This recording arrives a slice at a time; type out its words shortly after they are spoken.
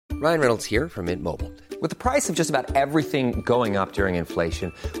Ryan Reynolds here from Mint Mobile. With the price of just about everything going up during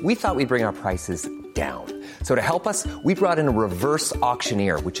inflation, we thought we'd bring our prices down. So to help us, we brought in a reverse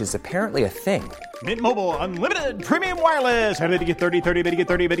auctioneer, which is apparently a thing. Mint Mobile Unlimited Premium Wireless. How to get 30, 30, bit to get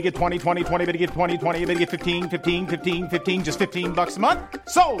 30, bit to get 20, 20, 20, bit to get 20, 20, bit to get 15, 15, 15, 15, just $15 a month?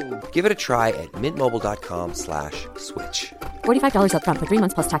 Sold! Give it a try at mintmobile.com/switch. $45 up front for 3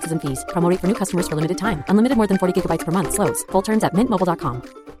 months plus taxes and fees. Promo rate for new customers for limited time. Unlimited more than 40 gigabytes per month. Slows full terms at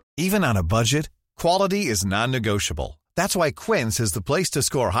mintmobile.com. Even on a budget, quality is non-negotiable. That's why Quince is the place to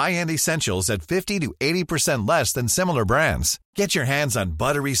score high-end essentials at 50 to 80% less than similar brands. Get your hands on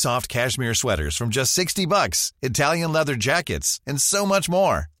buttery soft cashmere sweaters from just $60, Italian leather jackets, and so much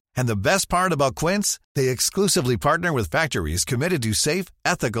more. And the best part about Quince, they exclusively partner with factories committed to safe,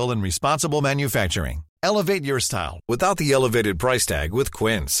 ethical, and responsible manufacturing. Elevate your style without the elevated price tag with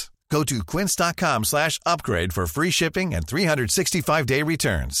Quince. Go to quince.com/upgrade for free shipping and 365-day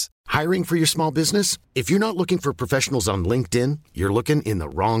returns. Hiring for your small business? If you're not looking for professionals on LinkedIn, you're looking in the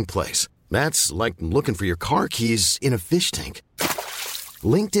wrong place. That's like looking for your car keys in a fish tank.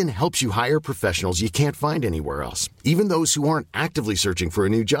 LinkedIn helps you hire professionals you can't find anywhere else, even those who aren't actively searching for a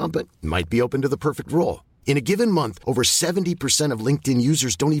new job but might be open to the perfect role. In a given month, over 70% of LinkedIn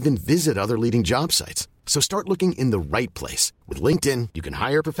users don't even visit other leading job sites. So start looking in the right place. With LinkedIn, you can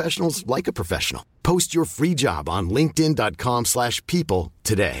hire professionals like a professional. Post your free job on linkedin.com/people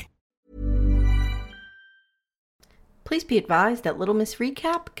today. Please be advised that Little Miss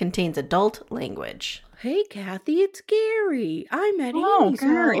Recap contains adult language. Hey, Kathy, it's Gary. I'm at Amy's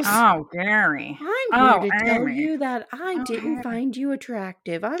Gary. house. Oh, Gary. I'm here to tell Amy. you that I didn't Amy. find you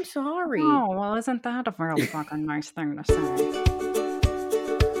attractive. I'm sorry. Oh, well, isn't that a real fucking nice thing to say?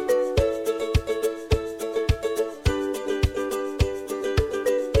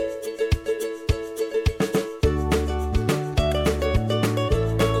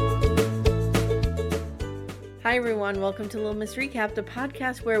 Hi, everyone. Welcome to Little Miss Recap, the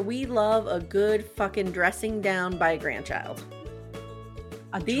podcast where we love a good fucking dressing down by a grandchild.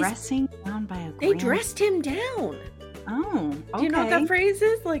 Dressing down by a They dressed him down. Oh, okay. Do you know what that phrase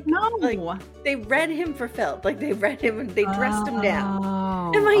is? Like, No. Like, they read him for filth. Like, they read him and they dressed him down.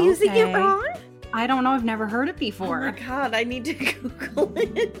 Oh, Am I using it okay. wrong? I don't know. I've never heard it Oh before. my god, I need to Google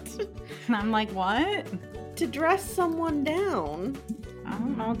it. And I'm like, what? To dress someone down. I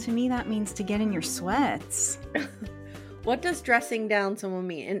don't know. To me, that means to get in your sweats. What does dressing down someone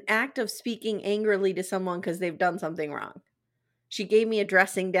mean? An act of speaking angrily to someone because they've done something wrong. She gave me a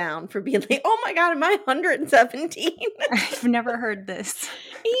dressing down for being like, oh my god, am I 117? I've never heard this.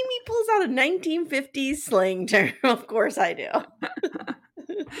 Amy pulls out a 1950s slang term. Of course I do.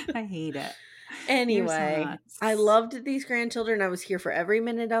 I hate it. Anyway, You're so nuts. I loved these grandchildren. I was here for every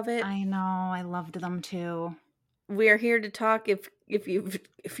minute of it. I know. I loved them too. We are here to talk. If you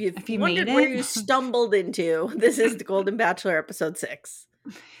wondered made where it. you stumbled into, this is the Golden Bachelor episode 6.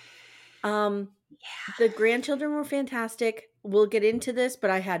 The grandchildren were fantastic. We'll get into this, but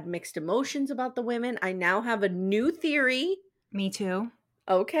I had mixed emotions about the women. I now have a new theory. Me too.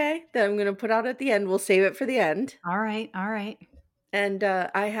 Okay, that I'm going to put out at the end. We'll save it for the end. All right. All right. And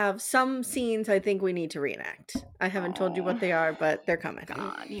I have some scenes I think we need to reenact. I haven't told you what they are, but they're coming.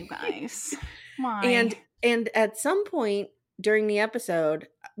 God, you guys. Why? And at some point during the episode,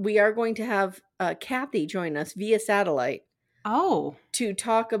 we are going to have Kathy join us via satellite. Oh. To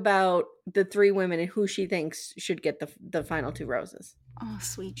talk about the 3 women and who she thinks should get the final 2 roses. Oh,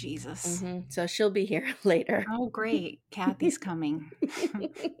 sweet Jesus. Mm-hmm. So she'll be here later. Oh, great. Kathy's coming.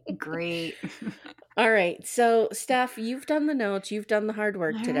 Great. All right. So, Steph, you've done the notes. You've done the hard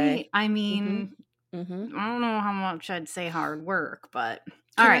work All today. right. I mean, Mm-hmm. I don't know how much I'd say hard work, but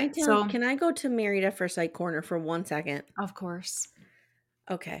Can all right. can I go to Married at First Sight corner for 1 second? Of course.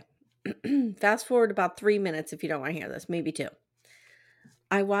 Okay. Fast forward about 3 minutes if you don't want to hear this. Maybe 2.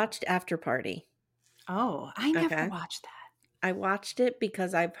 I watched After Party. Oh, I never watched that. I watched it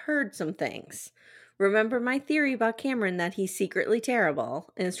because I've heard some things. Remember my theory about Cameron that he's secretly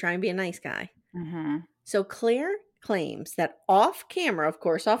terrible and is trying to be a nice guy. Mm-hmm. So Claire claims that off camera, of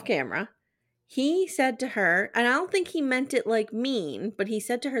course, off camera, he said to her, and I don't think he meant it like mean, but he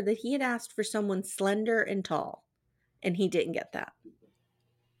said to her that he had asked for someone slender and tall, and he didn't get that.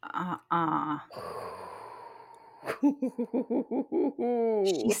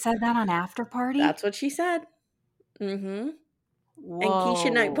 She said that on After Party? That's what she said. Mm-hmm. Whoa. And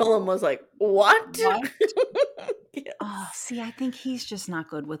Keisha Knight Pullen was like, what? Yes. Oh, see, I think he's just not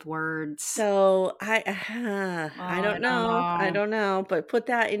good with words. So I don't know. I don't know. But put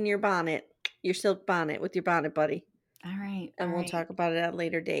that in your bonnet, your silk bonnet with your bonnet buddy. All right. And we'll right. talk about it at a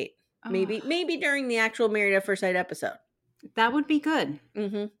later date. Oh. Maybe during the actual Married at First Sight episode. That would be good.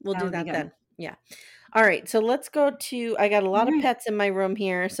 Mm-hmm. We'll That do would be that good. then. Yeah. All right. So let's go to. I got a lot of Alright. pets in my room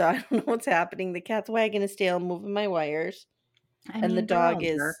here, so I don't know what's happening. The cat's wagging his tail, moving my wires, and the They're all dog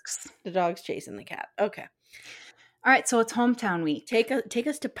is. jerks. The dog's chasing the cat. Okay. All right, so it's hometown week. Take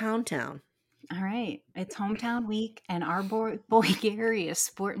us to Pound Town. All right, it's hometown week, and our boy Gary is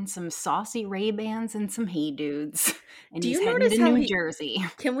sporting some saucy Ray-Bans and some Hey Dudes, and Do he's you heading notice to how New Jersey.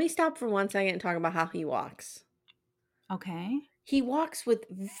 Can we stop for 1 second and talk about how he walks? Okay. He walks with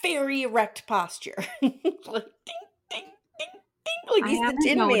very erect posture. Like ding, ding, ding, ding. Like he's the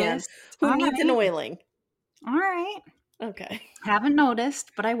Tin Man who needs an oiling. All right. Okay. Haven't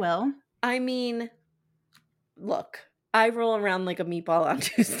noticed, but I will. I mean, look, I roll around like a meatball on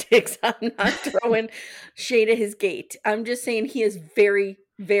 2 sticks. I'm not throwing shade at his gait. I'm just saying he has very,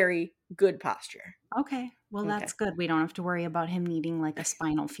 very good posture. Okay. Well, that's good. We don't have to worry about him needing like a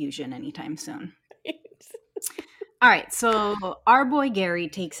spinal fusion anytime soon. All right, so our boy Gary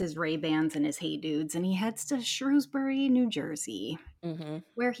takes his Ray-Bans and his Hey Dudes, and he heads to Shrewsbury, New Jersey,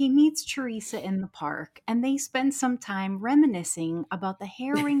 where he meets Teresa in the park, and they spend some time reminiscing about the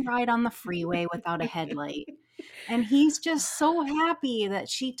harrowing ride on the freeway without a headlight. And he's just so happy that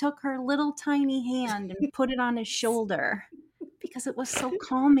she took her little tiny hand and put it on his shoulder because it was so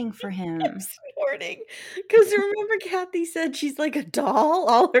calming for him. I'm snorting. Because remember Kathy said she's like a doll?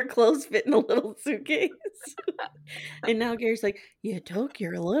 All her clothes fit in a little suitcase. And now Gary's like, you took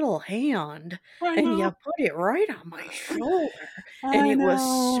your little hand and you put it right on my shoulder. And it was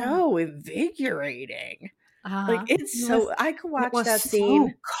so invigorating. Like it's so I could watch that scene.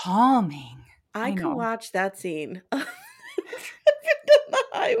 So calming. I could watch that scene down the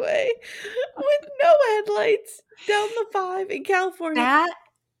highway with no headlights down the 5 in California.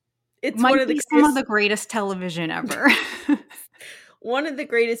 It's might be some of the greatest television ever. One of the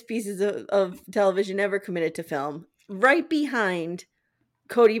greatest pieces of television ever committed to film. Right behind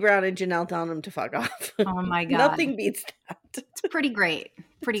Cody Brown and Janelle telling him to fuck off. Oh my God. Nothing beats that. It's pretty great.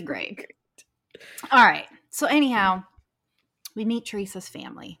 Pretty great. All right. So anyhow, we meet Teresa's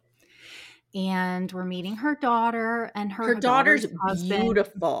family. And we're meeting her daughter and her daughter's husband.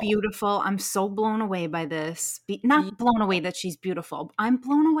 Beautiful. Beautiful. I'm so blown away by this. Not blown away that she's beautiful. I'm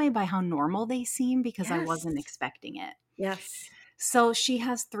blown away by how normal they seem because I wasn't expecting it. Yes. So she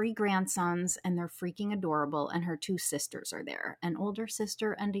has 3 grandsons and they're freaking adorable. And her 2 sisters are there, an older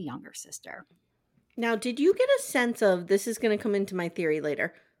sister and a younger sister. Now, did you get a sense of, this is going to come into my theory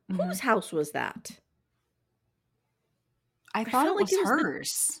later, whose house was that? I thought it was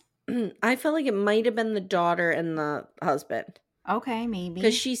hers. I felt like it might have been the daughter and the husband. Okay, maybe.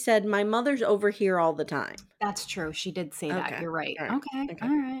 Because she said, my mother's over here all the time. That's true. She did say that. You're right. All right. Okay.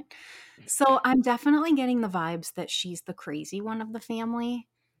 All right. So I'm definitely getting the vibes that she's the crazy one of the family,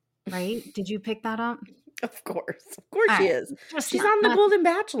 right? Did you pick that up? Of course. Of course she is. She's on the Golden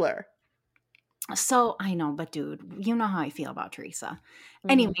Bachelor. So I know, but dude, you know how I feel about Teresa.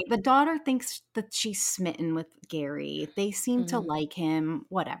 Anyway, the daughter thinks that she's smitten with Gary. They seem to like him,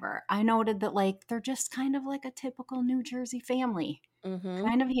 whatever. I noted that like they're just kind of like a typical New Jersey family.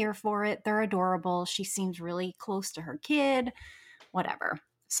 Kind of here for it. They're adorable. She seems really close to her kid, whatever.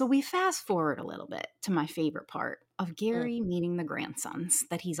 So we fast forward a little bit to my favorite part of Gary meeting the grandsons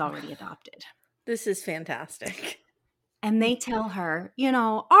that he's already adopted. This is fantastic. And they tell her, you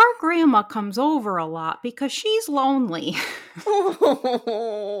know, our grandma comes over a lot because she's lonely.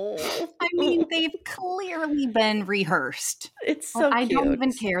 I mean, they've clearly been rehearsed. It's so cute. I don't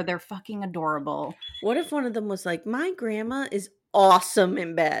even care. They're fucking adorable. What if one of them was like, my grandma is awesome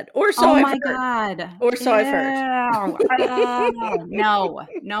in bed? Or so oh I've my heard. God. Or so I've heard. No,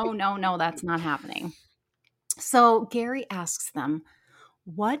 that's not happening. So Gary asks them,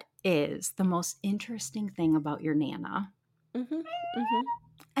 what is the most interesting thing about your Nana?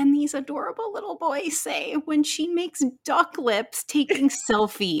 And these adorable little boys say when she makes duck lips taking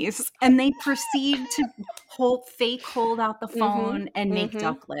selfies, and they proceed to hold out the phone and make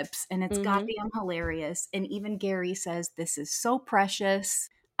duck lips, and it's goddamn hilarious. And even Gary says this is so precious.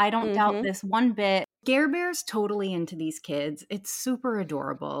 I don't doubt this one bit. Gare Bear's totally into these kids. It's super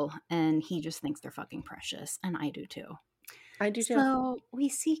adorable, and he just thinks they're fucking precious, and I do too. I do too. So we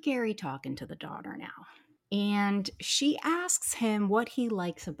see Gary talking to the daughter now. And she asks him what he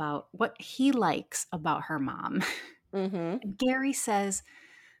likes about her mom. And Gary says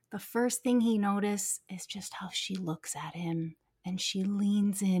the first thing he noticed is just how she looks at him. And she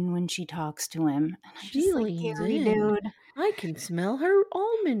leans in when she talks to him. And I'm just like, Gary, dude. I can smell her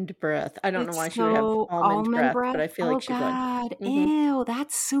almond breath. I don't know why she would have almond breath, but I feel like she would. Ew,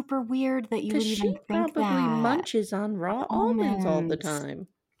 that's super weird that you would even think that. She probably munches on raw almonds all the time.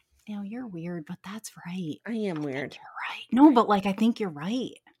 Yeah, you're weird, but that's right. I am weird. You're right. No, but like, I think you're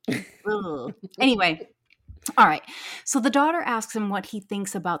right. Ugh. Anyway, all right. So the daughter asks him what he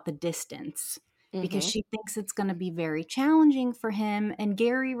thinks about the distance because she thinks it's going to be very challenging for him. And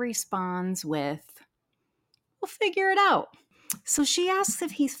Gary responds with, we'll figure it out. So she asks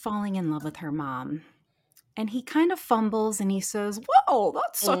if he's falling in love with her mom. And he kind of fumbles and he says, well,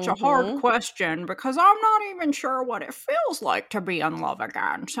 that's such a hard question because I'm not even sure what it feels like to be in love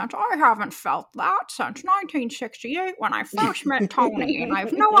again since I haven't felt that since 1968 when I first met Tony. And I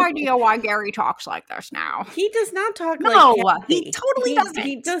have no idea why Gary talks like this now. He does not talk like No, that. he totally doesn't.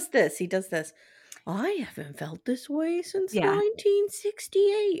 He does this. He does this. I haven't felt this way since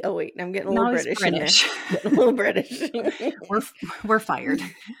 1968. Oh, wait. I'm getting a little British in there. Getting a little British. We're fired.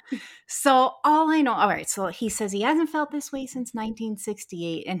 So all right. So he says he hasn't felt this way since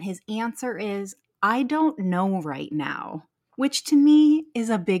 1968. And his answer is, I don't know right now, which to me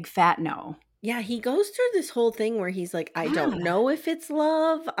is a big fat no. Yeah, he goes through this whole thing where he's like, I don't know if it's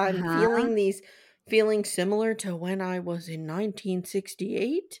love. I'm feeling these feelings similar to when I was in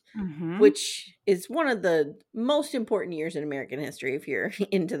 1968, which is one of the most important years in American history if you're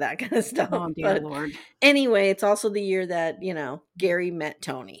into that kind of stuff. Oh, dear Lord. Anyway, it's also the year that, Gary met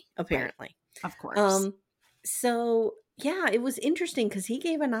Tony, apparently. Right. Of course. So, yeah, it was interesting because he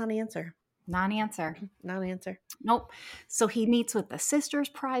gave a non-answer. Non-answer. Nope. So he meets with the sisters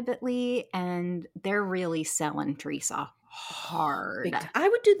privately, and they're really selling Teresa hard. I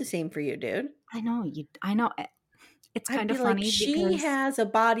would do the same for you, dude. I know. It's kind of funny. Like, she has a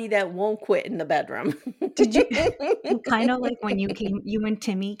body that won't quit in the bedroom. Did you? Kind of like when you and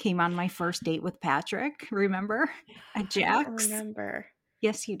Timmy came on my first date with Patrick. Remember at Jack's? I don't remember.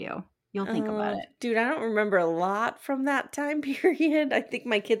 Yes, you do. You'll think about it, dude. I don't remember a lot from that time period. I think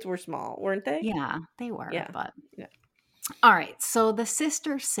my kids were small, weren't they? Yeah, they were. Yeah. But all right. So the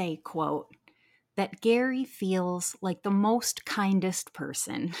sisters say, "quote." That Gary feels like the most kindest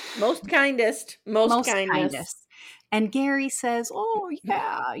person. Most kindest. And Gary says, oh,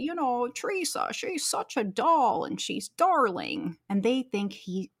 yeah, Teresa, she's such a doll and she's darling. And they think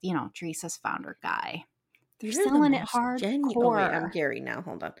Teresa's found her guy. They're selling it hardcore. Oh, wait, I'm Gary now.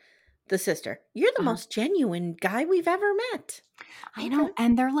 Hold on. The sister. You're the most genuine guy we've ever met. I know.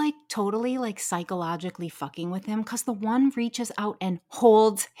 And they're like totally like psychologically fucking with him because the one reaches out and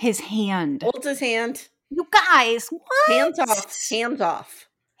holds his hand. You guys, what? Hands off.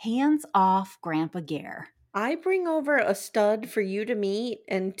 Hands off, Grandpa Gare. I bring over a stud for you to meet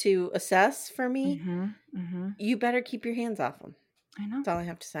and to assess for me. You better keep your hands off him. I know. That's all I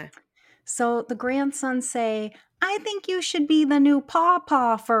have to say. So the grandsons say, I think you should be the new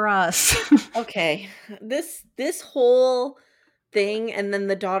pawpaw for us. Okay. This whole thing and then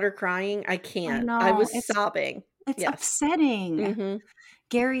the daughter crying, I can't. I was sobbing. It's upsetting.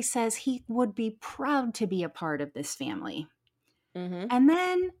 Gary says he would be proud to be a part of this family. And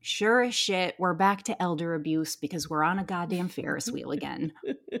then, sure as shit, we're back to elder abuse because we're on a goddamn Ferris wheel again.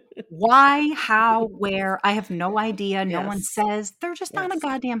 Why, how, where? I have no idea. No one says. They're just on a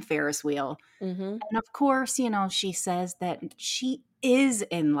goddamn Ferris wheel. And of course, she says that she is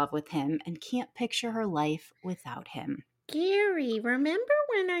in love with him and can't picture her life without him. Gary, remember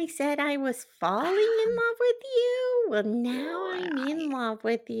when I said I was falling in love with you? Well, now I'm in love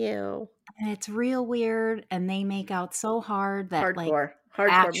with you. And it's real weird, and they make out so hard that Hardcore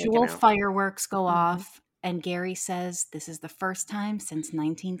actual fireworks go off. And Gary says this is the first time since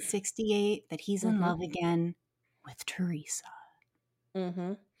 1968 that he's in love again with Teresa. The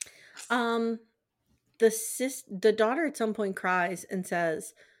daughter at some point cries and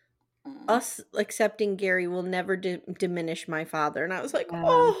says, us accepting Gary will never diminish my father. And I was like,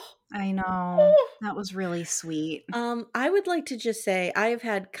 I know. That was really sweet. I would like to just say I have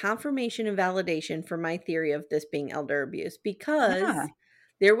had confirmation and validation for my theory of this being elder abuse because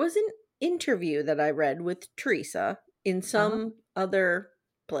there was an interview that I read with Teresa in some other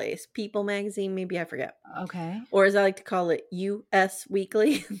place, People magazine, maybe, I forget. Okay. Or as I like to call it, US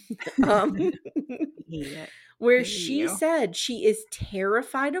Weekly. Where she said she is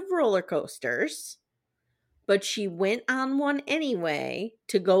terrified of roller coasters, but she went on one anyway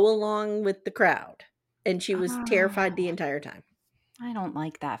to go along with the crowd. And she was terrified the entire time. I don't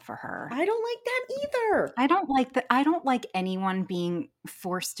like that for her. I don't like that either. I don't like that. I don't like anyone being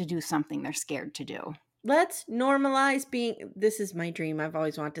forced to do something they're scared to do. Let's normalize being, this is my dream. I've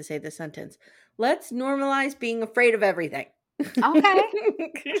always wanted to say this sentence. Let's normalize being afraid of everything. Okay.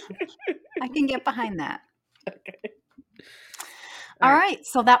 I can get behind that. Okay. All right.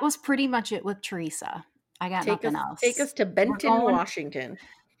 So that was pretty much it with Teresa. I got nothing else. Take us to Benton, Washington.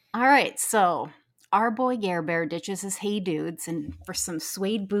 All right. So our boy Gare Bear ditches his Hey Dudes and for some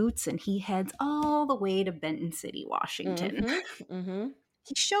suede boots, and he heads all the way to Benton City, Washington.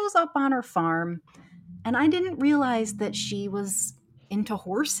 He shows up on her farm, and I didn't realize that she was into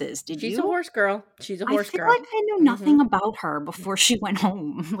horses. Did you? She's a horse girl. She's a horse girl. I feel like I knew nothing about her before she went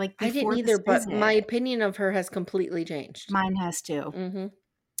home. Like I didn't either, but my opinion of her has completely changed. Mine has too.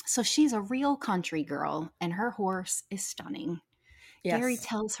 So she's a real country girl, and her horse is stunning. Yes. Gary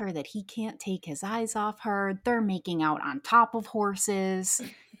tells her that he can't take his eyes off her. They're making out on top of horses.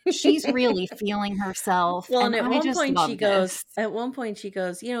 She's really feeling herself. Well, and at one point she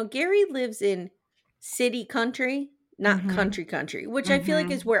goes, you know, Gary lives in city country, not country, which I feel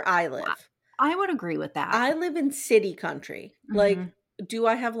like is where I live. I would agree with that. I live in city country. Like, do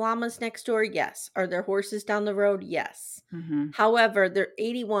I have llamas next door? Yes. Are there horses down the road? Yes. However, they're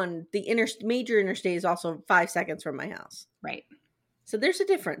 81. The major interstate is also 5 seconds from my house. Right. So there's a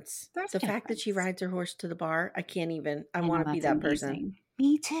difference. The fact that she rides her horse to the bar, I can't even. I want to be that person.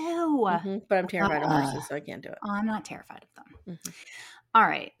 Me too. But I'm terrified of horses, so I can't do it. I'm not terrified of them. All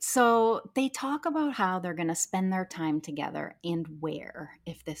right. So they talk about how they're going to spend their time together and where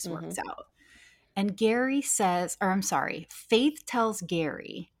if this works out. And Faith tells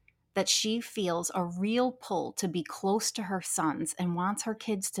Gary that she feels a real pull to be close to her sons and wants her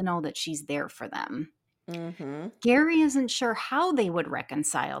kids to know that she's there for them. Gary isn't sure how they would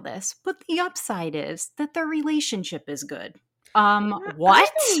reconcile this, but the upside is that their relationship is good. What? I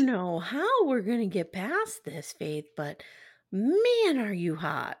don't know how we're going to get past this, Faith, but man, are you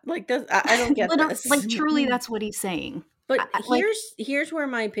hot. Like, I don't get this. Like, truly, that's what he's saying. But here's where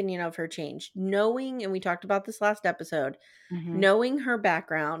my opinion of her changed. Knowing, and we talked about this last episode, knowing her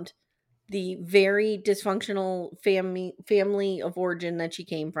background, the very dysfunctional family of origin that she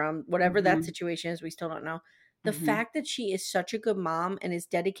came from, whatever that situation is, we still don't know. The fact that she is such a good mom and is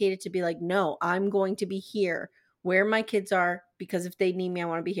dedicated to be like, no, I'm going to be here where my kids are because if they need me, I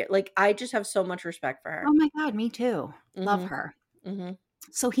want to be here. Like, I just have so much respect for her. Oh my God, me too. Love her.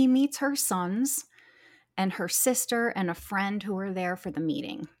 So he meets her sons and her sister and a friend who were there for the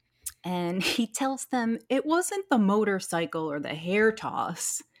meeting. And he tells them it wasn't the motorcycle or the hair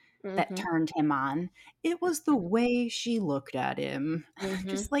toss that turned him on. It was the way she looked at him.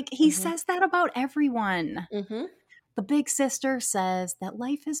 Just like he says that about everyone. The big sister says that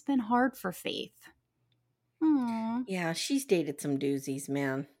life has been hard for Faith. Yeah, she's dated some doozies,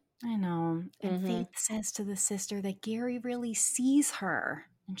 man. I know. And Faith says to the sister that Gary really sees her.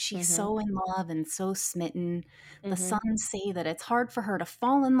 And she's so in love and so smitten. The sons say that it's hard for her to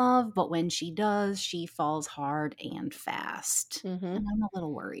fall in love, but when she does, she falls hard and fast. And I'm a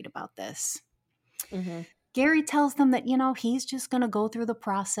little worried about this. Gary tells them that, you know, he's just going to go through the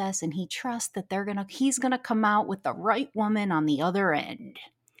process and he trusts that he's going to come out with the right woman on the other end.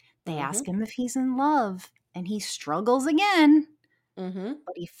 They ask him if he's in love and he struggles again,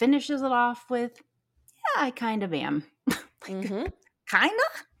 but he finishes it off with, yeah, I kind of am. Kinda?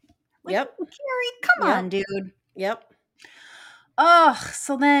 Like, Yep. Gary, come on, dude. Yep.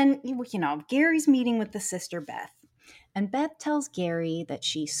 So then, you know, Gary's meeting with the sister Beth. And Beth tells Gary that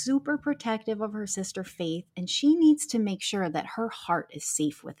she's super protective of her sister Faith, and she needs to make sure that her heart is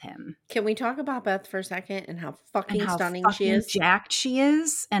safe with him. Can we talk about Beth for a second and how stunning she is? Jacked she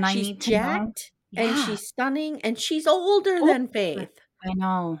is. And she's jacked, and she's stunning, and she's older than Faith. I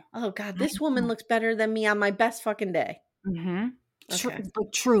know. Oh, God, this woman looks better than me on my best fucking day. Okay.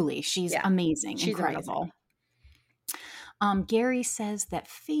 But truly, she's amazing. She's incredible. Amazing. Gary says that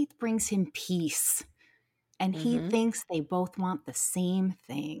Faith brings him peace. And he thinks they both want the same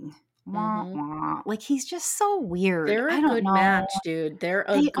thing. Wah, wah. Like, he's just so weird. They're a good match, dude. They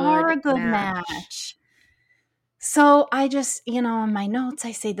are a good match. So I just, you know, in my notes,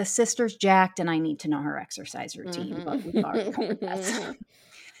 I say the sister's jacked and I need to know her exercise routine. But we've already covered that.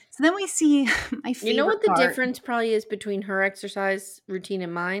 So then we see my favorite. You know what the difference probably is between her exercise routine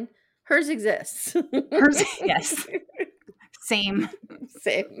and mine? Hers exists. Hers, yes. Same.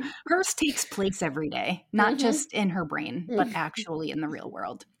 Hers takes place every day, not just in her brain, but actually in the real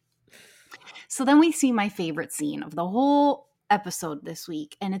world. So then we see my favorite scene of the whole episode this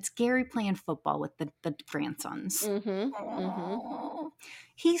week, and it's Gary playing football with the grandsons.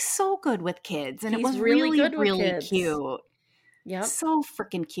 He's so good with kids, and it was really cute. Yeah, so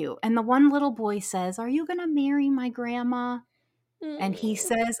freaking cute. And the one little boy says, "Are you gonna marry my grandma?" And he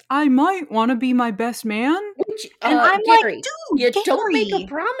says, "I might want to be my best man." And I'm Gary, like, dude, you don't make a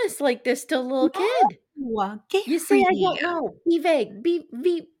promise like this to a little kid. Gary. You say, I don't know. Be vague. Be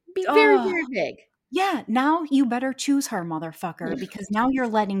very, very vague. Yeah, now you better choose her, motherfucker, because now you're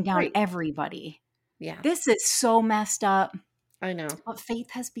letting down everybody. Yeah. This is so messed up. I know. But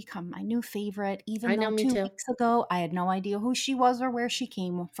Faith has become my new favorite. Even I know, though me 2 too. weeks ago, I had no idea who she was or where she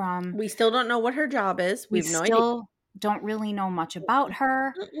came from. We still don't know what her job is. We have no idea. Still don't really know much about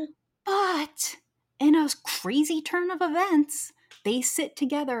her. But in a crazy turn of events, they sit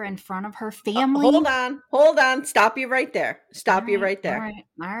together in front of her family. Hold on. Stop you right there. All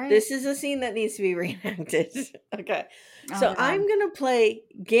right. This is a scene that needs to be reenacted. Okay. So I'm going to play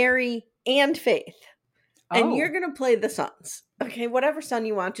Gary and Faith. And you're going to play the sons. Okay. Whatever son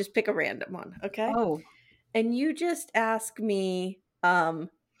you want, just pick a random one. Okay. Oh. And you just ask me, how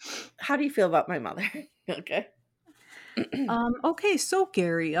do you feel about my mother? Okay. Okay, so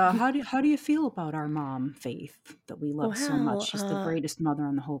Gary, how do you feel about our mom, Faith, that we love so much? She's the greatest mother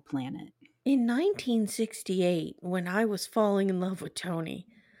on the whole planet. In 1968, when I was falling in love with Tony,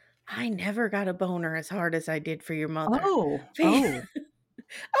 I never got a boner as hard as I did for your mother. Faith.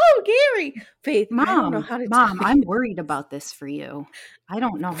 Oh, Gary. Faith, Mom, I don't know how to Mom, tell I'm you. worried about this for you. I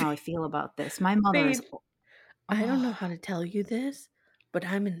don't know how I feel about this. My mother is... I don't know how to tell you this, but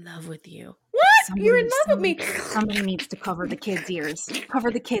I'm in love with you. What? You're in love with me. Somebody needs to cover the kids' ears. Cover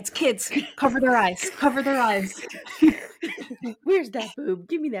the kids. Kids, cover their eyes. Cover their eyes. Where's that boob?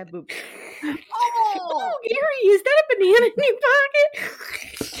 Give me that boob. Oh, Gary, is that a banana in your pocket?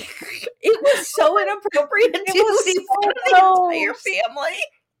 It was so inappropriate. It was so the entire family.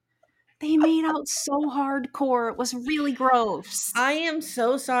 They made out so hardcore. It was really gross. I am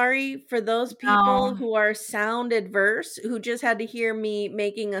so sorry for those people who are sound adverse, who just had to hear me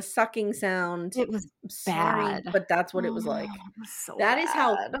making a sucking sound. It was bad. But that's what it was like. That is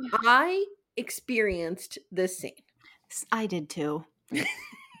how I experienced this scene. I did too.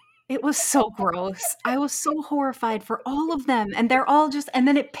 It was so gross. I was so horrified for all of them. And they're all just, and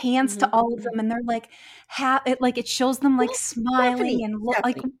then it pans to all of them and they're like, it shows them like smiling and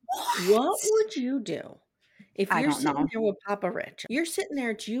like, what would you do if you're sitting there with Papa Rich? You're sitting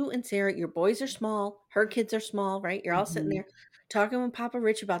there, it's you and Sarah, your boys are small, her kids are small, right? You're all sitting there talking with Papa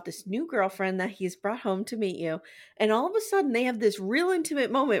Rich about this new girlfriend that he's brought home to meet you. And all of a sudden they have this real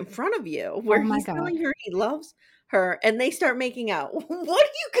intimate moment in front of you where he's telling her he loves her and they start making out. What are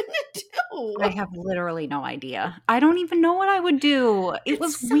you gonna do? I have literally no idea. I don't even know what I would do. It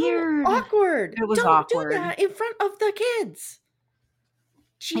was so weird. Awkward. It was awkward. Don't do that in front of the kids.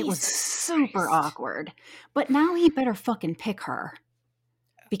 Jesus, it was super awkward. But now he better fucking pick her.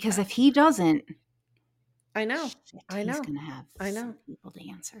 Because if he doesn't, I know. He's gonna have some people to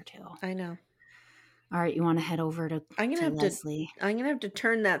answer to. I know. All right, you want to head over to Leslie? I'm gonna have to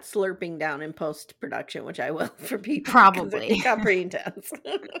turn that slurping down in post production, which I will for people. Probably. It got pretty intense.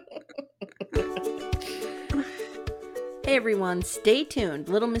 Hey everyone, stay tuned.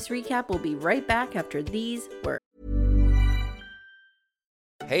 Little Miss Recap will be right back after these words.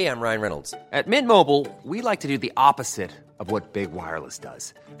 Hey, I'm Ryan Reynolds. At Mint Mobile, we like to do the opposite of what Big Wireless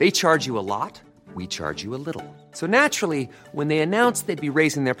does. They charge you a lot. We charge you a little. So naturally, when they announced they'd be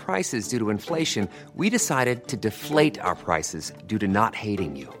raising their prices due to inflation, we decided to deflate our prices due to not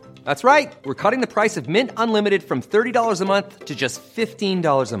hating you. That's right. We're cutting the price of Mint Unlimited from $30 a month to just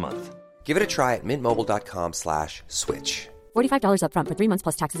 $15 a month. Give it a try at mintmobile.com/switch. $45 up front for 3 months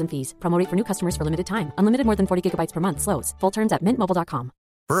plus taxes and fees. Promo rate for new customers for limited time. Unlimited more than 40 gigabytes per month. Slows full terms at mintmobile.com.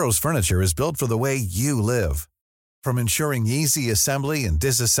 Burrow's furniture is built for the way you live. From ensuring easy assembly and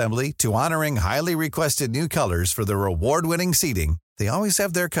disassembly to honoring highly requested new colors for their award-winning seating, they always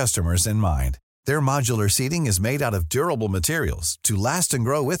have their customers in mind. Their modular seating is made out of durable materials to last and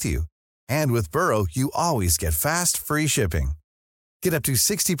grow with you. And with Burrow, you always get fast, free shipping. Get up to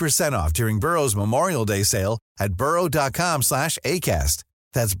 60% off during Burrow's Memorial Day sale at burrow.com/ACAST.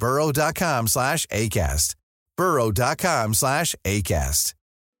 That's burrow.com/ACAST. burrow.com/ACAST.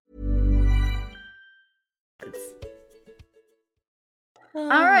 All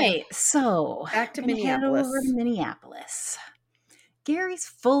right, so back to Minneapolis. Head over to Minneapolis. Gary's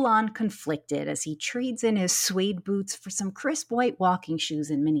full-on conflicted as he trades in his suede boots for some crisp white walking shoes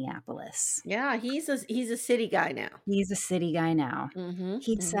in Minneapolis. Yeah, he's a city guy now.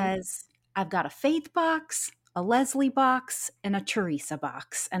 He says, I've got a Faith box, a Leslie box, and a Teresa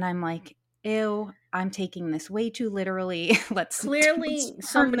box. And I'm like, ew, I'm taking this way too literally. Let's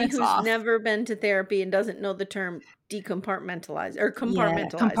somebody who's never been to therapy and doesn't know the term decompartmentalize or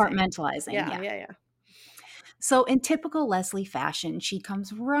compartmentalizing. Compartmentalizing. Yeah. So in typical Leslie fashion, she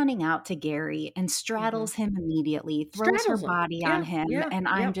comes running out to Gary and straddles him immediately, throws her body on him. And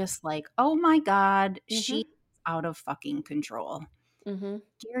I'm just like, oh my God, she's out of fucking control.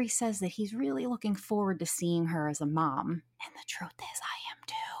 Gary says that he's really looking forward to seeing her as a mom. And the truth is, I am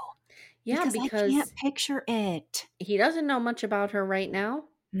too. Yeah, because I can't picture it. He doesn't know much about her right now.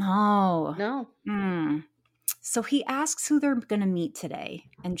 No. So he asks who they're going to meet today,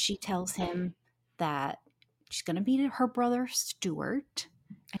 and she tells him that she's going to meet her brother Stuart,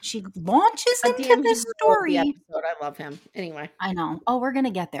 and she launches into Damn this hero of the story. episode. I love him. Anyway. I know. Oh, we're going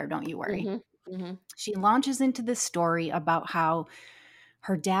to get there. Don't you worry. She launches into this story about how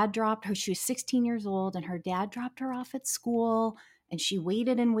her dad dropped her. She was 16 years old, and her dad dropped her off at school. And she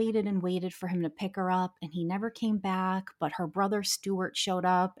waited and waited and waited for him to pick her up, and he never came back. But her brother Stuart showed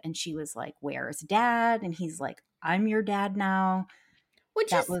up, and she was like, "Where's Dad?" And he's like, "I'm your dad now."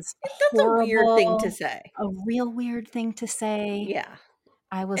 That's horrible, a weird thing to say. A real weird thing to say. Yeah.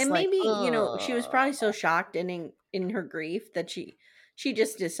 I was and like, maybe, she was probably so shocked and in her grief that she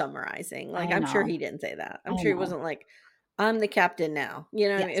just is summarizing. Like, I'm sure he didn't say that. I'm sure he wasn't like, I'm the captain now. You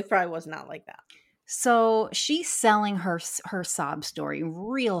know what I mean? It probably was not like that. So she's selling her sob story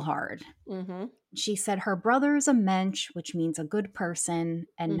real hard. She said her brother is a mensch, which means a good person.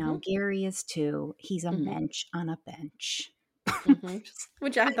 And now Gary is too. He's a mensch on a bench.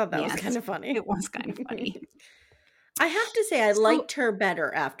 Which I thought that was kind of funny. It was kind of funny. I have to say I liked her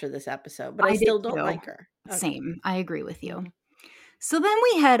better after this episode, but I still don't like her. Okay. Same. I agree with you. So then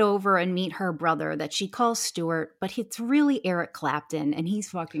we head over and meet her brother that she calls Stuart, but it's really Eric Clapton, and he's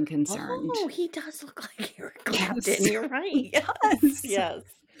fucking concerned. Oh, he does look like Eric Clapton. Yes. You're right. He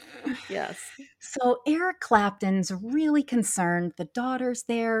does. Yes. So Eric Clapton's really concerned. The daughter's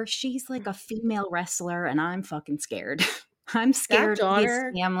there. She's like a female wrestler, and I'm fucking scared. I'm scared that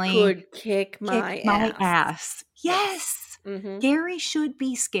his family could kick my ass. Yes. Gary should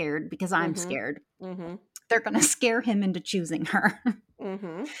be scared because I'm scared. They're going to scare him into choosing her.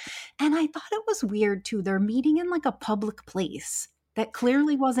 And I thought it was weird, too. They're meeting in like a public place that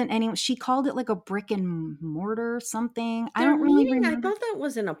clearly wasn't any. She called it like a brick and mortar or something. I don't really remember. I thought that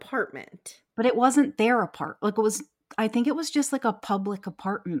was an apartment. But it wasn't their apartment. Like it was, I think it was just like a public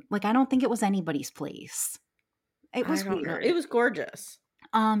apartment. Like I don't think it was anybody's place. It was weird. It was gorgeous.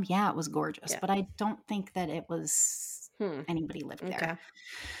 Yeah, it was gorgeous. But I don't think that it was anybody lived there. Okay.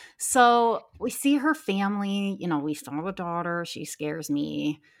 So we see her family, we saw the daughter. She scares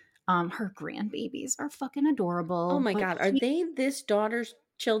me. Her grandbabies are fucking adorable. Oh my God. Are they this daughter's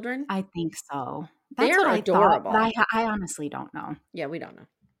children? I think so. That's what I adorable. Thought, but I honestly don't know. Yeah, we don't know.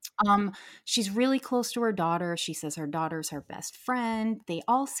 She's really close to her daughter. She says her daughter's her best friend. They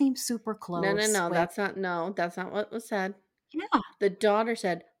all seem super close. No. That's not what was said. Yeah. The daughter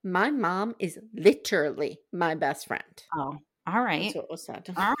said, "My mom is literally my best friend." Oh. All right. That's what was said.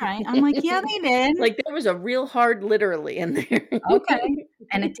 All right. I'm like, yeah, they did. Like there was a real hard literally in there. Okay.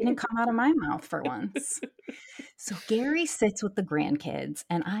 And it didn't come out of my mouth for once. So Gary sits with the grandkids,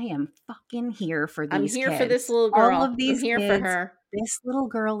 and I am fucking here for these kids. I'm here for this little girl. All of these I'm here kids, for her. This little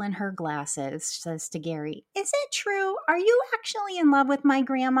girl in her glasses says to Gary, "Is it true? Are you actually in love with my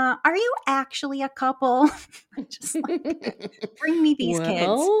grandma? Are you actually a couple?" Just like, bring me these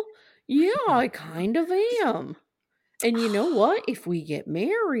kids. Yeah, I kind of am. And you know what? If we get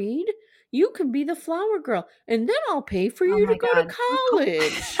married, you can be the flower girl, and then I'll pay for you to go to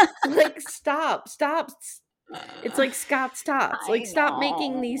college. Like, stop. It's like, Scott stops. Like, stop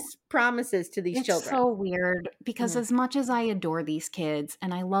making these promises to these children. It's so weird because as much as I adore these kids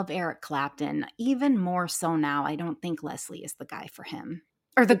and I love Eric Clapton, even more so now, I don't think Leslie is the guy for him.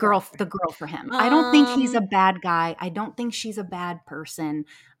 Or the girl for him. I don't think he's a bad guy. I don't think she's a bad person.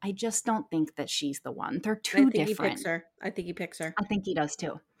 I just don't think that she's the one. They're too different. I think he picks her. I think he does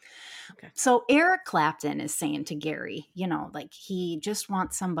too. Okay. So Eric Clapton is saying to Gary, like he just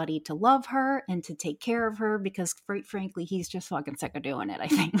wants somebody to love her and to take care of her because frankly, he's just fucking sick of doing it, I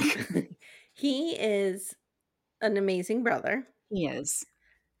think. He is an amazing brother. He is.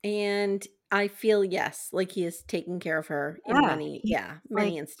 And I feel, yes, like he is taking care of her in many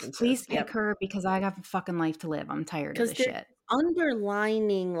instances. Please pick her because I have a fucking life to live. I'm tired of this shit.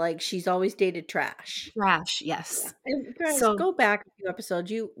 Underlining, like, she's always dated trash. Trash, yes. Yeah. And guys, so go back a few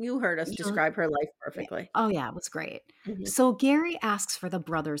episodes. You heard us describe her life perfectly. Oh, yeah, it was great. So Gary asks for the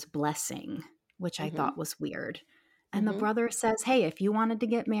brother's blessing, which I thought was weird. And the brother says, hey, if you wanted to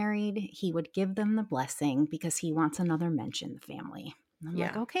get married, he would give them the blessing because he wants another mensch in the family. And I'm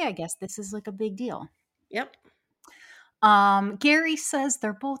like, okay, I guess this is like a big deal. Yep. Gary says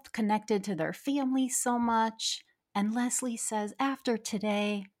they're both connected to their family so much. And Leslie says after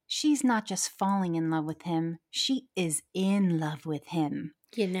today, she's not just falling in love with him. She is in love with him.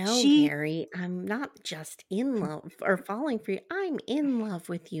 Gary, I'm not just in love or falling for you. I'm in love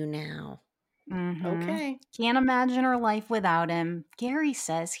with you now. Okay. Can't imagine her life without him. Gary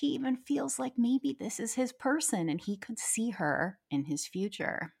says he even feels like maybe this is his person and he could see her in his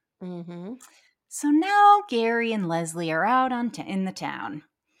future. So now Gary and Leslie are out in the town.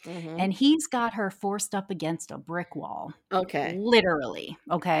 And he's got her forced up against a brick wall. Okay. Literally.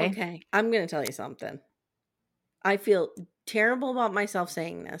 Okay. Okay. I'm going to tell you something. I feel terrible about myself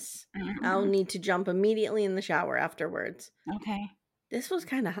saying this. I'll need to jump immediately in the shower afterwards. Okay. This was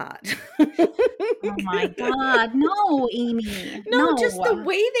kind of hot. Oh my God. No, Amy. No, just the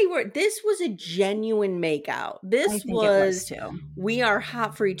way they were. This was a genuine makeout. This was too. We are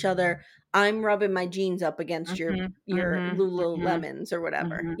hot for each other. I'm rubbing my jeans up against your Lululemons or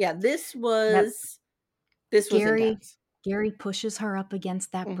whatever. Yeah, this was intense. Gary pushes her up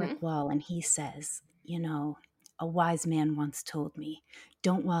against that brick wall and he says, you know, a wise man once told me,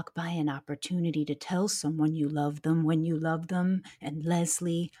 don't walk by an opportunity to tell someone you love them when you love them. And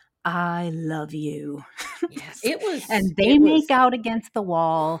Leslie, I love you. Yes, it was. And they make out against the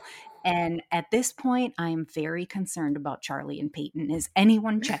wall. And at this point, I am very concerned about Charlie and Peyton. Is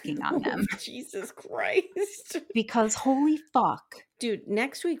anyone checking on them? Jesus Christ. Because holy fuck. Dude,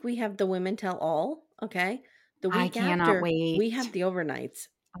 next week we have the Women Tell All, okay? The week I cannot after, wait. we have the overnights.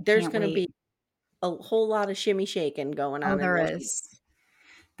 There's going to be a whole lot of shimmy shaking going on. Oh, there is.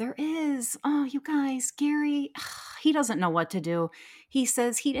 There is. Oh, you guys, Gary, he doesn't know what to do. He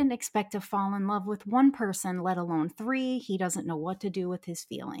says he didn't expect to fall in love with one person, let alone 3. He doesn't know what to do with his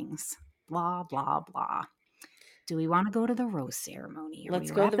feelings. Blah, blah, blah. Do we want to go to the rose ceremony?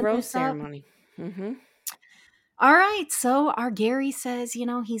 Let's go to the rose ceremony. Mm-hmm. All right. So our Gary says, you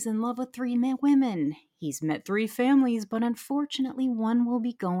know, he's in love with 3 women. He's met 3 families, but unfortunately one will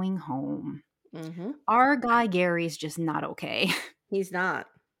be going home. Mm-hmm. Our guy Gary's just not okay. He's not.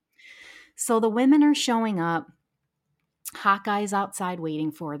 So the women are showing up. Hawkeye's outside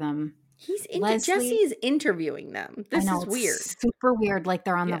waiting for them. Jesse is interviewing them. This is weird. Super weird, like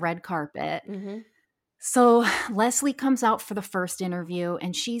they're on the red carpet. Mm-hmm. So Leslie comes out for the first interview,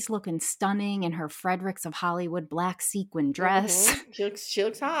 and she's looking stunning in her Fredericks of Hollywood black sequin dress. Mm-hmm. She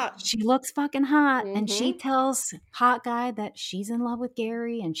looks hot. She looks fucking hot. Mm-hmm. And she tells Hot Guy that she's in love with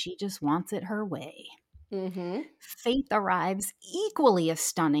Gary, and she just wants it her way. Mm-hmm. Faith arrives equally as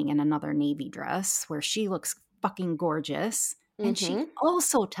stunning in another navy dress, where she looks fucking gorgeous. And she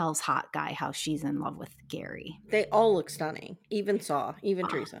also tells Hot Guy how she's in love with Gary. They all look stunning. Even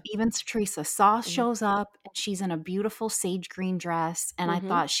Teresa. Even Teresa. Saw shows up, and she's in a beautiful sage green dress. And I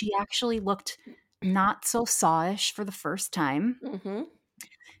thought she actually looked not so Saw-ish for the first time. Mm-hmm.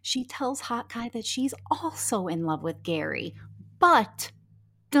 She tells Hot Guy that she's also in love with Gary. But,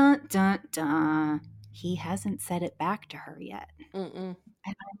 dun, dun, dun, he hasn't said it back to her yet. Mm-mm. And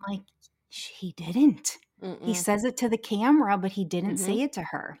I'm like, he didn't. Mm-mm. He says it to the camera, but he didn't say it to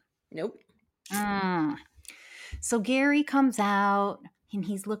her. Nope. So Gary comes out, and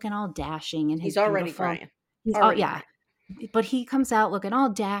he's looking all dashing. And he's already crying. Crying. But he comes out looking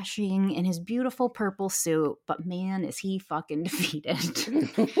all dashing in his beautiful purple suit. But man, is he fucking defeated.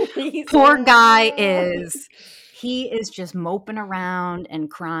 Poor guy is. He is just moping around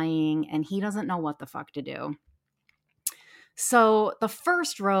and crying, and he doesn't know what the fuck to do. So the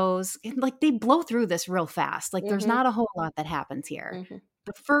first rose, like they blow through this real fast. Like there's not a whole lot that happens here. Mm-hmm.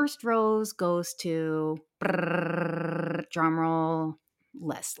 The first rose goes to, drumroll,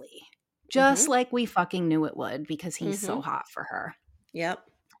 Leslie. Just like we fucking knew it would, because he's so hot for her. Yep.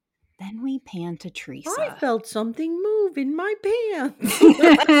 Then we pan to Teresa. I felt something move in my pants. Sorry,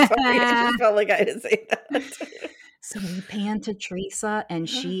 I just felt like I had to say that. So we pan to Teresa, and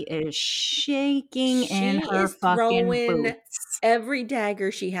she is shaking in her fucking boots. Every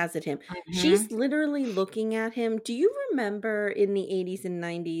dagger she has at him. Mm-hmm. She's literally looking at him. Do you remember in the 80s and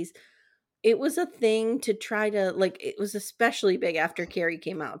 90s, it was a thing to try to, like, it was especially big after Carrie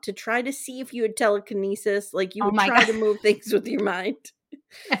came out, to try to see if you had telekinesis, like you would try to move things with your mind.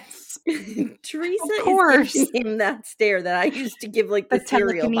 Yes. Teresa is giving him that stare that I used to give like the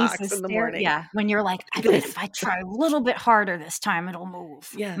cereal box in the morning. Yeah, when you're like, I bet if I try a little bit harder this time, it'll move.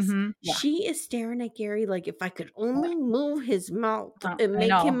 Yes. Mm-hmm. Yeah. She is staring at Gary like, if I could only move his mouth and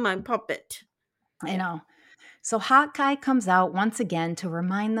make him my puppet. I know. So Hot Guy comes out once again to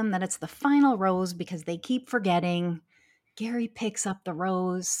remind them that it's the final rose because they keep forgetting. Gary picks up the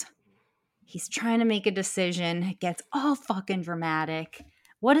rose. He's trying to make a decision. It gets all fucking dramatic.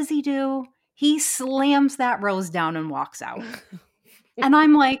 What does he do? He slams that rose down and walks out. And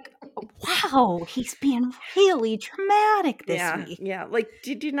I'm like, wow, he's being really dramatic this week. Yeah, like,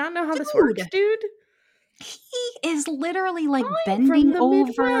 did you not know how this works, dude? He is literally like bending over.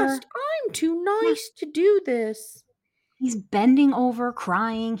 Midwest. I'm too nice to do this. He's bending over,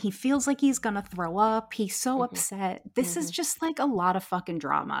 crying. He feels like he's going to throw up. He's so upset. This is just like a lot of fucking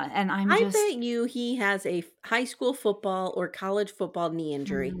drama. And I bet you he has a high school football or college football knee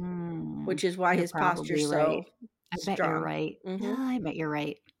injury, which is why his posture's so I bet strong. You're right. Mm-hmm. I bet you're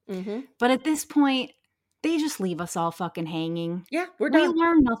right. But at this point, they just leave us all fucking hanging. Yeah, we're We done.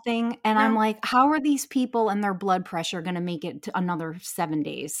 learn nothing. And No. I'm like, how are these people and their blood pressure going to make it to another 7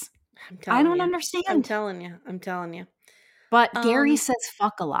 days? I don't understand. I'm telling you. But Gary says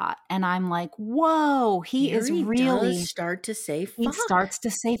fuck a lot. And I'm like, whoa, he is really. Does start to say fuck. He starts to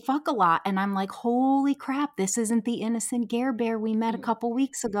say fuck a lot. And I'm like, holy crap, this isn't the innocent Gare Bear we met a couple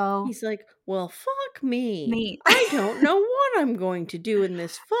weeks ago. He's like, well, fuck me. I don't know what I'm going to do in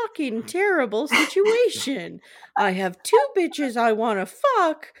this fucking terrible situation. I have 2 bitches I want to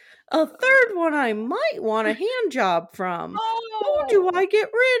fuck. A third one I might want a hand job from. Who do I get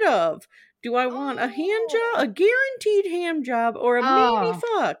rid of? Do I want a hand job, a guaranteed hand job, or a maybe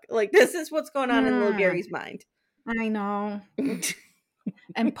fuck? Like, this is what's going on in little Gary's mind. I know.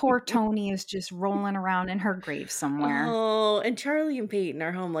 And poor Tony is just rolling around in her grave somewhere. Oh, and Charlie and Peyton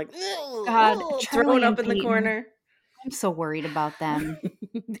are home like, God, throwing up in the corner. I'm so worried about them.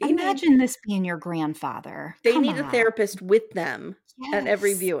 Imagine this being your grandfather. They need a therapist with them at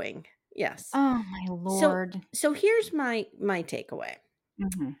every viewing. Yes. Oh, my Lord. So here's my takeaway.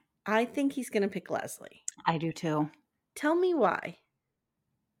 I think he's going to pick Leslie. I do too. Tell me why.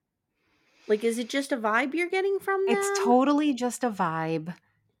 Like, is it just a vibe you're getting from them? It's totally just a vibe.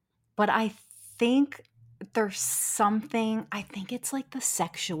 But I think there's something, I think it's like the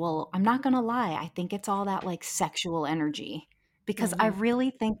sexual, I'm not going to lie. I think it's all that like sexual energy. Because I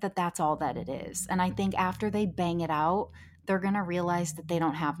really think that that's all that it is. And I think after they bang it out, they're going to realize that they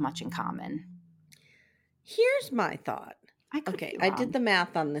don't have much in common. Here's my thought. Okay, I did the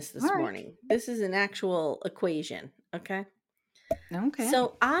math on this morning. This is an actual equation, okay? Okay.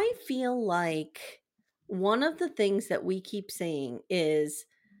 So I feel like one of the things that we keep saying is,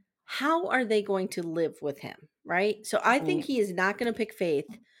 how are they going to live with him, right? So I think he is not going to pick Faith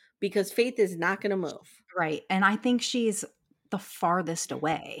because Faith is not going to move. Right, and I think she's the farthest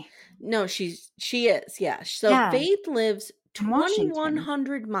away. No, she is, yeah. So Faith lives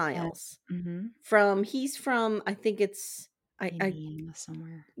 2,100 miles from, he's from, I think it's, Indiana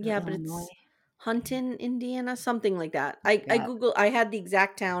somewhere. Yeah, but it's Huntington, Indiana, something like that. I had the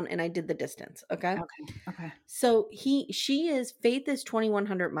exact town and I did the distance. Okay. So Faith is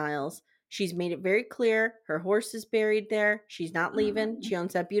 2,100 miles. She's made it very clear. Her horse is buried there. She's not leaving. She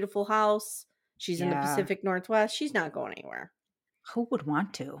owns that beautiful house. She's in the Pacific Northwest. She's not going anywhere. Who would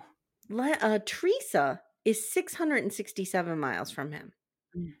want to? Teresa is 667 miles from him.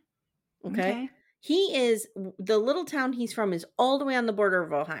 Okay. He is, the little town he's from is all the way on the border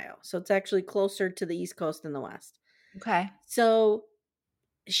of Ohio. So it's actually closer to the East Coast than the West. Okay. So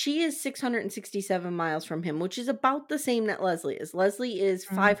she is 667 miles from him, which is about the same that Leslie is. Leslie is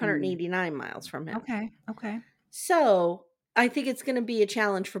 589 miles from him. Okay. So I think it's going to be a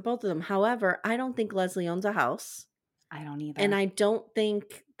challenge for both of them. However, I don't think Leslie owns a house. I don't either. And I don't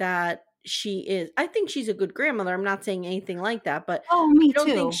think that I think she's a good grandmother. I'm not saying anything like that, but me I don't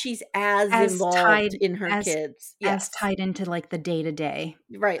think she's as involved in her kids. As tied into like the day to day.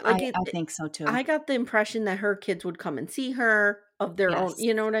 Right. Like I think so too. I got the impression that her kids would come and see her of their own,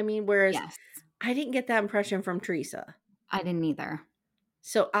 you know what I mean? Whereas I didn't get that impression from Teresa. I didn't either.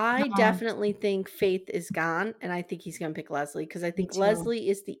 So I definitely think Faith is gone, and I think he's going to pick Leslie because I think Leslie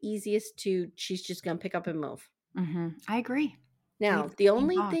is the easiest she's just going to pick up and move. I agree. Now, the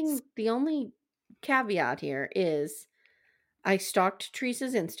only caveat here is I stalked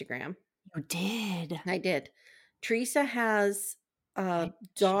Teresa's Instagram. You did? I did. Teresa has a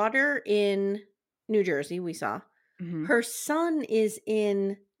daughter in New Jersey, we saw. Her son is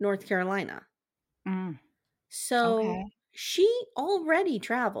in North Carolina. So she already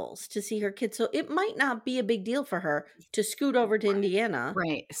travels to see her kids. So it might not be a big deal for her to scoot over to Indiana.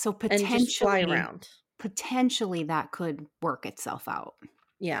 Right. So potentially and just fly around. Potentially that could work itself out.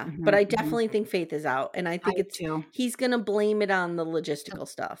 Yeah, but I definitely think Faith is out, and I think he's going to blame it on the logistical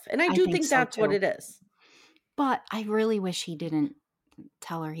stuff, and I do think that's what it is. But I really wish he didn't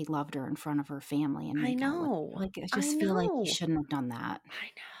tell her he loved her in front of her family. And I know, I just feel like he shouldn't have done that. I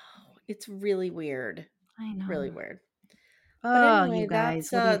know, it's really weird. I know, really weird. But anyway, you guys,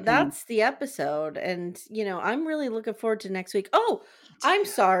 that's the episode, and I'm really looking forward to next week. Oh, I'm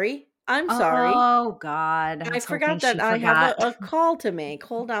sorry. Oh, God. I forgot that I have a call to make.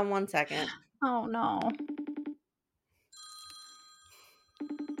 Hold on one second. Oh, no.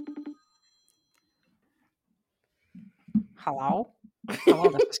 Hello? Hello,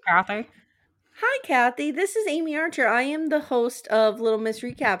 this is Kathy. Hi, Kathy. This is Amy Archer. I am the host of Little Miss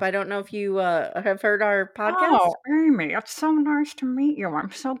Recap. I don't know if you have heard our podcast. Oh, Amy, it's so nice to meet you. I'm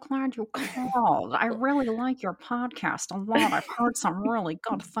so glad you called. I really like your podcast a lot. I've heard some really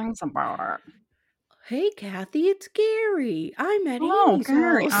good things about it. Hey, Kathy, it's Gary. I'm at Amy's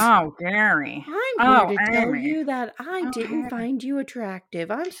Gary. house. Oh, Gary. I'm here to tell Amy. you that I didn't find you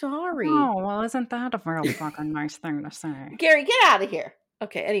attractive. I'm sorry. Oh, well, isn't that a real fucking nice thing to say? Gary, get out of here.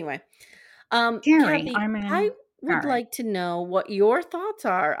 Okay, anyway. Gary, Kathy, I would like to know what your thoughts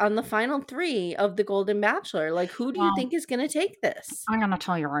are on the final 3 of the Golden Bachelor. Like, who do you think is going to take this? I'm going to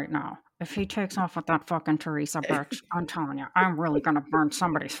tell you right now. If he takes off with that fucking Teresa bitch, I'm telling you, I'm really going to burn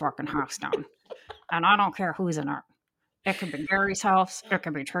somebody's fucking house down. And I don't care who's in it. It could be Gary's house. It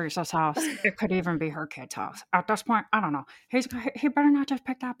could be Teresa's house. It could even be her kid's house. At this point, I don't know. He better not just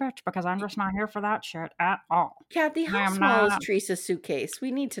pick that bitch because I'm just not here for that shit at all. Kathy, how small is Teresa's suitcase?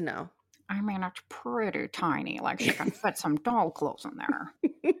 We need to know. I mean, it's pretty tiny. Like, she can fit some doll clothes in there.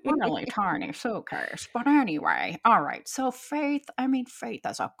 Really tiny suitcase. But anyway, all right. So Faith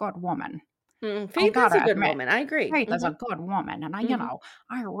is a good woman. Faith is a good woman. I agree. Faith is a good woman. And,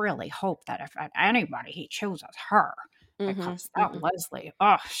 I really hope that if at anybody, he chooses her. Because that Leslie,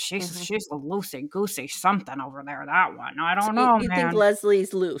 she's a loosey-goosey something over there, that one. I don't know, you think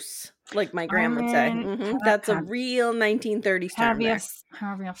Leslie's loose, like my grandma would say. That's a real 1930s term.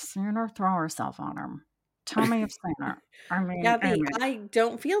 Have you seen her throw herself on him? Tell me you've seen her. Kathy, I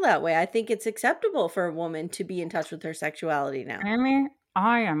don't feel that way. I think it's acceptable for a woman to be in touch with her sexuality now. Amy,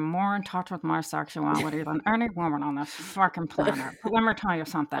 I am more in touch with my sexuality than any woman on this fucking planet. But let me tell you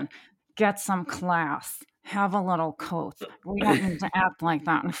something. Get some class. Have a little coat. We don't need to act like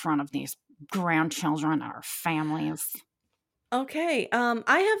that in front of these grandchildren or families. Okay.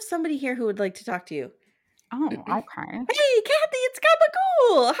 I have somebody here who would like to talk to you. Oh, okay. Hey, Kathy, it's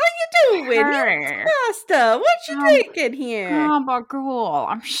Gabagool. How you doing? Hey. Pasta. What you drinking here? Gabagool,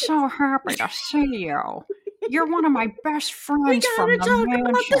 I'm so happy to see you. You're one of my best friends from the mansion. We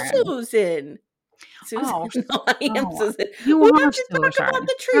gotta talk about the Susan. Oh, no, I am Susan. You we'll are have to Susan. talk about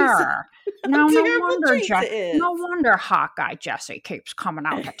the Teresa. No wonder Hawkeye Jesse keeps coming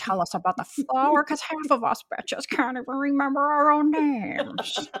out to tell us about the flower, because half of us bitches can't even remember our own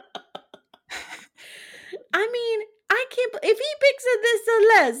names. I mean, I can't. If he picks this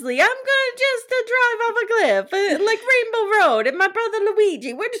Leslie, I'm gonna just drive off a cliff, like Rainbow Road, and my brother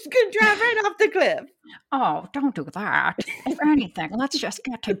Luigi. We're just gonna drive right off the cliff. Oh, don't do that. If anything, let's just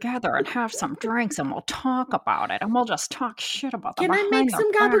get together and have some drinks, and we'll talk about it, and we'll just talk shit about them. Can I make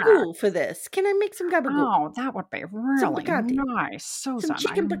some gabagool for this? Can I make some gabagool? Oh, that would be really nice, Susan. Some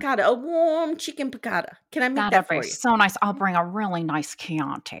chicken piccata, a warm chicken piccata. Can I make that for you? That'd be so nice. I'll bring a really nice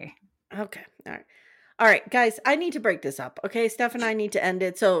Chianti. Okay, all right, guys, I need to break this up, okay? Steph and I need to end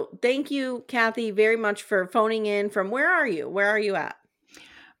it. So thank you, Kathy, very much for phoning in from where are you? Where are you at?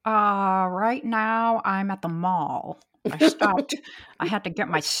 Right now I'm at the mall. I stopped. I had to get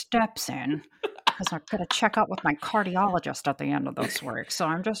my steps in because I got to check out with my cardiologist at the end of this week. So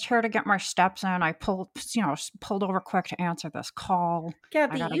I'm just here to get my steps in. I pulled over quick to answer this call.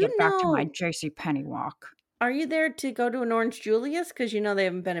 Kathy, I got to get back to my JCPenney walk. Are you there to go to an Orange Julius? Because they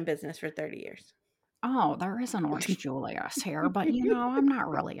haven't been in business for 30 years. Oh, there is an Orange Julius here, but I'm not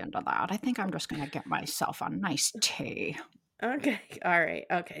really into that. I think I'm just going to get myself a nice tea. Okay. All right.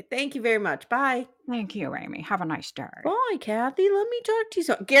 Okay. Thank you very much. Bye. Thank you, Amy. Have a nice day. Bye, Kathy. Let me talk to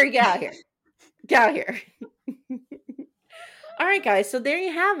you. Gary, get out here. Get out here. All right, guys. So there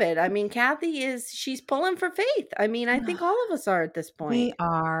you have it. I mean, Kathy she's pulling for Faith. I mean, I think all of us are at this point. We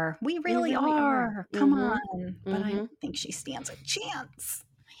are. We really are. Come on. But I don't think she stands a chance.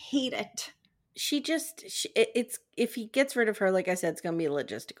 I hate it. It's if he gets rid of her, like I said, it's gonna be a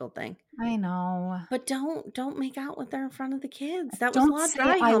logistical thing. I know, but don't make out with her in front of the kids. That was a lot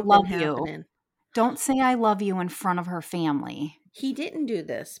of I love you. Don't say I love you in front of her family. He didn't do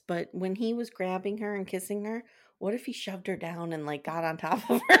this, but when he was grabbing her and kissing her, what if he shoved her down and got on top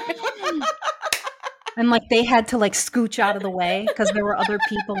of her? And they had to scooch out of the way because there were other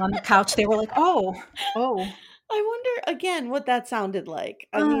people on the couch. They were like, oh. I wonder, again, what that sounded like.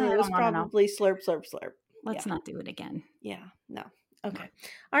 I mean, it was probably slurp, slurp, slurp. Let's not do it again. Yeah, no. Okay.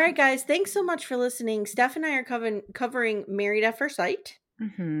 All right, guys. Thanks so much for listening. Steph and I are covering Married at First Sight.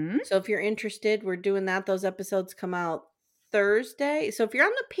 Mm-hmm. So if you're interested, we're doing that. Those episodes come out Thursday. So if you're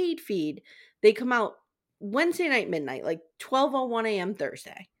on the paid feed, they come out Wednesday night, midnight, 12:01 a.m.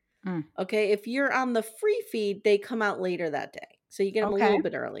 Thursday. Okay. If you're on the free feed, they come out later that day. So you get them a little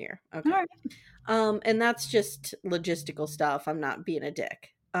bit earlier. Okay. And that's just logistical stuff. I'm not being a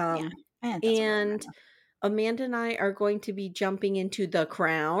dick. And Amanda and I are going to be jumping into The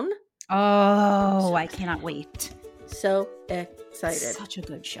Crown. Oh, I cannot wait. So excited. Such a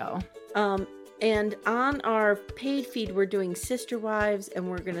good show. And on our paid feed, we're doing Sister Wives, and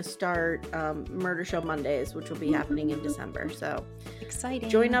we're going to start Murder Show Mondays, which will be happening in December. So exciting.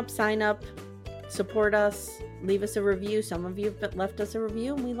 Join up, sign up, support us, leave us a review. Some of you have left us a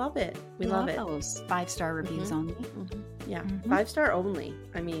review, and we love it. We love it. Those 5-star reviews only. Yeah, 5-star only.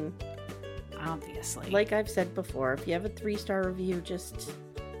 I mean, obviously. Like I've said before, if you have a 3-star review, just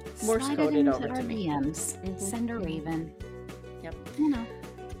Morse code it over to me. DMs. Send a raven. Yep. You know.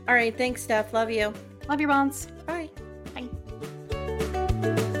 All right. Thanks, Steph. Love you. Love your bones.